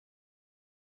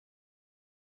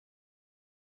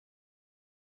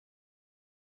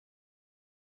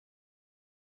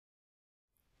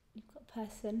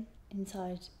person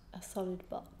inside a solid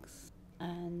box,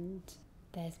 and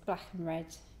there's black and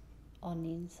red on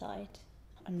the inside,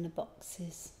 and the box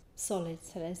is solid,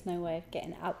 so there's no way of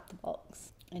getting out the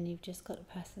box, and you've just got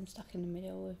a person stuck in the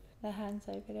middle with their hands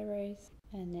over their ears.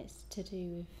 And it's to do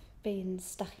with being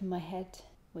stuck in my head,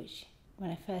 which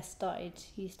when I first started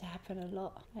used to happen a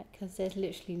lot, because there's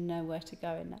literally nowhere to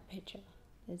go in that picture.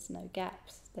 There's no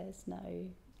gaps, there's no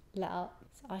let up.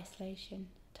 It's isolation,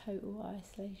 total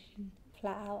isolation.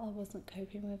 Flat out, I wasn't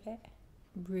coping with it.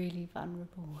 Really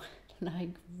vulnerable, like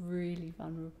really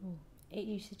vulnerable. It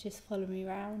used to just follow me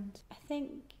around. I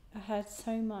think I had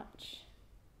so much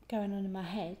going on in my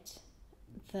head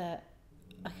that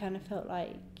I kind of felt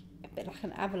like a bit like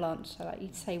an avalanche. So like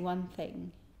you'd say one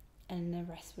thing and the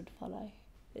rest would follow.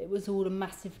 It was all a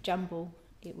massive jumble.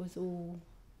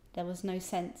 There was no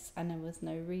sense and there was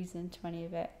no reason to any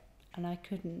of it, and I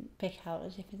couldn't pick out the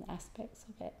different aspects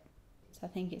of it. So I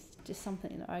think it's just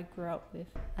something that I grew up with,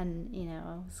 and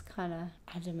I was kind of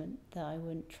adamant that I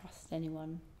wouldn't trust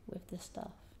anyone with the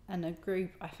stuff. And a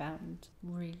group I found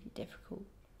really difficult,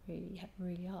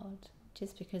 really hard,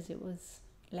 just because it was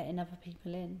letting other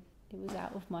people in. It was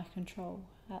out of my control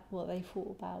what they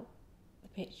thought about the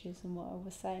pictures and what I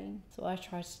was saying. So I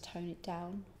tried to tone it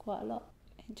down quite a lot.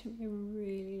 It took me a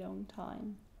really long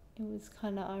time. It was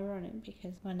kind of ironic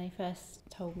because when they first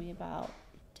told me about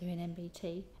doing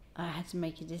MBT, I had to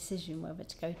make a decision whether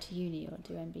to go to uni or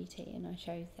do MBT, and I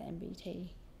chose the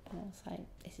MBT. And I was like,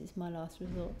 this is my last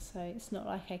resort. So it's not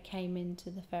like I came into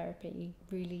the therapy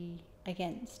really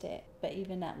against it, but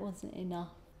even that wasn't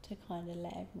enough to kind of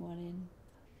let everyone in.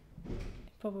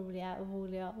 Probably out of all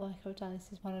the artwork I've done, this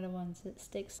is one of the ones that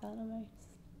sticks out the most.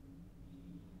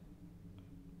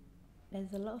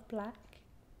 There's a lot of black,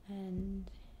 and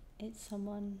it's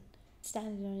someone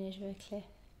standing on the edge of a cliff,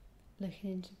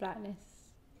 looking into blackness,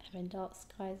 having dark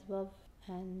skies above,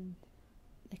 and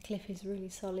the cliff is really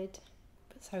solid,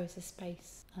 but so is the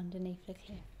space underneath the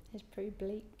cliff. It's pretty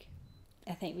bleak.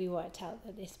 I think we worked out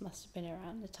that this must have been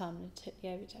around the time I took the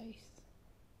overdose,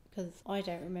 because I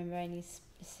don't remember any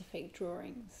specific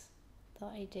drawings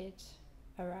that I did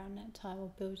around that time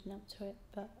or building up to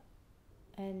it,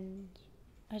 and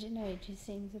I don't know, it just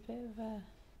seems a bit of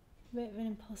an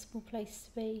impossible place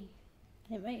to be,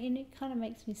 and it kind of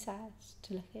makes me sad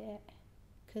to look at it,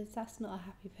 because that's not a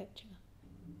happy picture.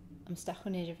 I'm stuck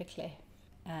on the edge of a cliff,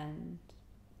 and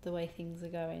the way things are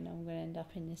going, I'm going to end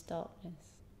up in this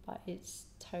darkness, but it's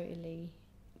totally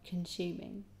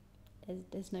consuming.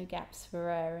 There's no gaps for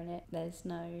air in it. There's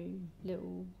no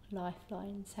little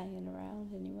lifelines hanging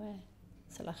around anywhere.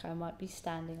 So like I might be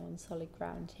standing on solid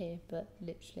ground here, but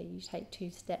literally you take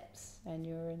 2 steps and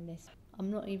you're in this.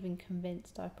 I'm not even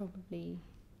convinced I probably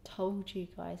told you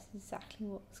guys exactly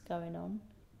what was going on.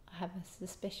 I have a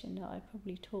suspicion that I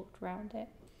probably talked around it,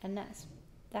 and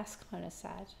that's kind of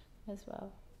sad as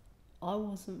well. I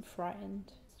wasn't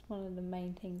frightened. It's one of the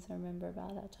main things I remember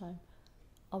about that time.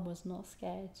 I was not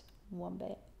scared one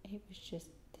bit. It was just,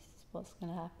 this is what's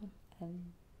going to happen, and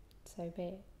so be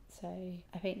it. So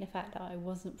I think the fact that I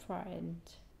wasn't frightened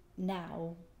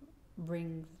now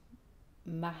rings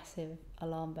massive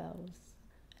alarm bells.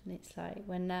 And it's like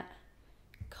when that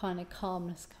kind of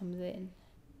calmness comes in,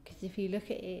 because if you look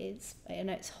at it, I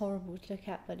know it's horrible to look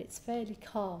at, but it's fairly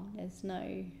calm. There's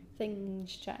no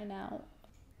things jutting out.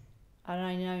 And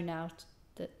I know now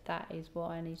that is what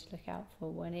I need to look out for.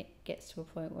 When it gets to a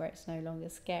point where it's no longer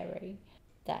scary,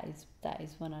 that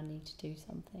is when I need to do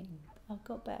something. I've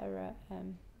got better at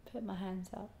putting my hands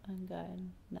up and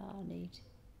going, no, I need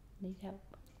help.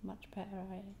 Much better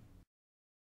at it.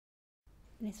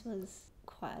 This was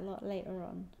quite a lot later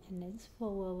on, and there's 4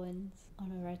 whirlwinds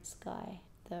on a red sky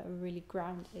that are really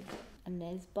grounded, and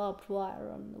there's barbed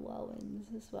wire on the whirlwinds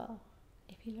as well,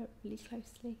 if you look really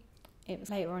closely. It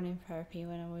was later on in therapy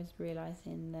when I was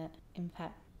realising that, in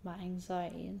fact, my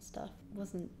anxiety and stuff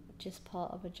wasn't just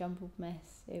part of a jumbled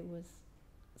mess. It was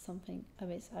something of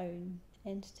its own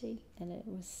entity, and it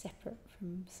was separate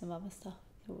from some other stuff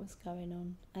that was going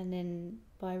on. And then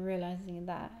by realising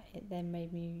that, it then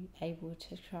made me able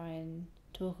to try and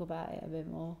talk about it a bit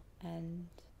more, and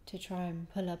to try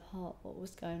and pull apart what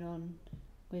was going on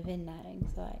within that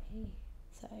anxiety.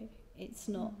 So it's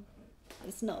not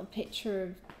a picture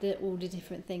of all the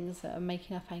different things that are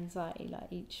making up anxiety. Like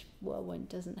each whirlwind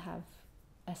doesn't have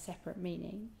a separate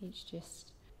meaning. It's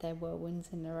just they're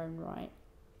whirlwinds in their own right,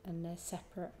 and they're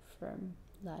separate from,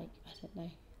 like, I don't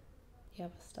know, the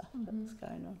other stuff that was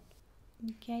going on.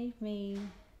 It gave me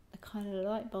a kind of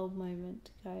light bulb moment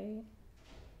to go,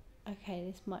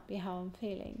 okay, this might be how I'm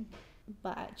feeling,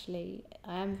 but actually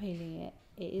I am feeling it.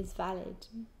 It is valid,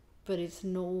 but it's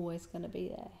not always going to be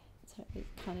there. So So it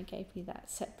kind of gave me that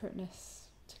separateness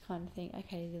to kind of think,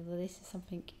 okay, well, this is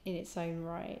something in its own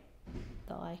right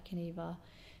that I can either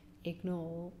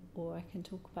ignore or I can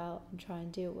talk about and try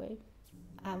and deal with.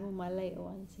 And one of my later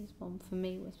ones, this one for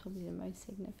me was probably the most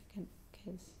significant,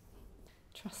 because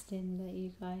trusting that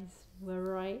you guys were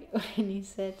right when you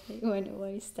said it won't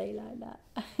always stay like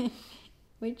that,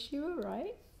 which you were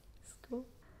right. It's cool.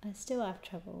 I still have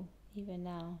trouble even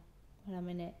now when I'm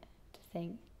in it to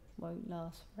think won't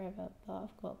last forever, but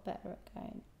I've got better at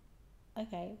going,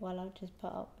 okay, well, I'll just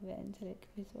put up with it until it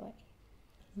goes away.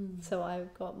 So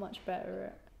I've got much better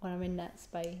at, when I'm in that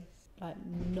space, like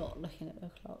not looking at the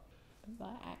clock, like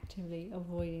actively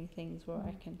avoiding things where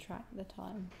I can track the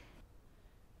time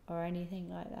or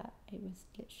anything like that. It was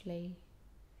literally,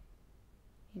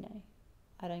 you know,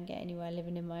 I don't get anywhere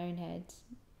living in my own head,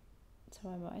 so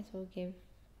I might as well give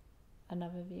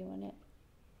another view on it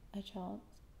a chance.